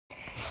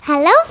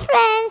Hello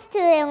friends,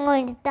 today I'm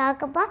going to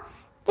talk about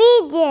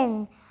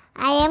pigeon.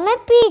 I am a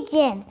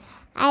pigeon.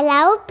 I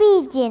love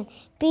pigeon.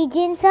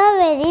 Pigeons are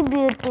very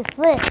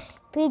beautiful.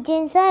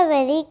 Pigeons are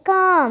very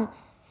calm.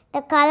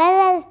 The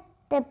color of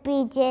the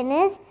pigeon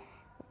is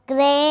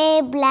grey,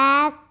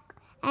 black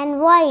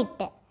and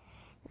white.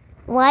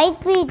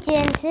 White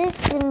pigeons is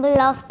symbol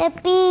of the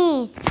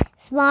peace.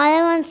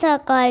 Smaller ones are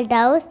called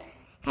doves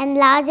and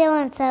larger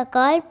ones are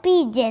called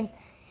pigeons.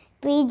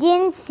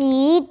 Pigeons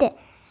eat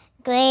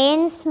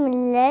grains,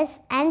 millets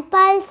and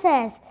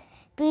pulses.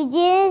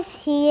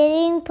 Pigeons'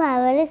 hearing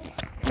power is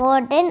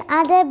more than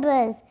other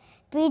birds.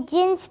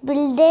 Pigeons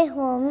build a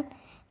home in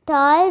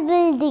tall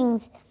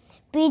buildings.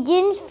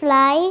 Pigeons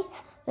fly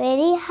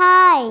very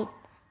high.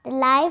 The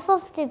life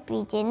of the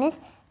pigeon is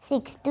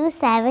 6 to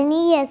 7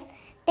 years.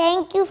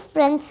 Thank you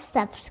friends.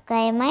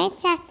 Subscribe my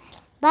channel.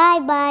 Bye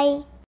bye.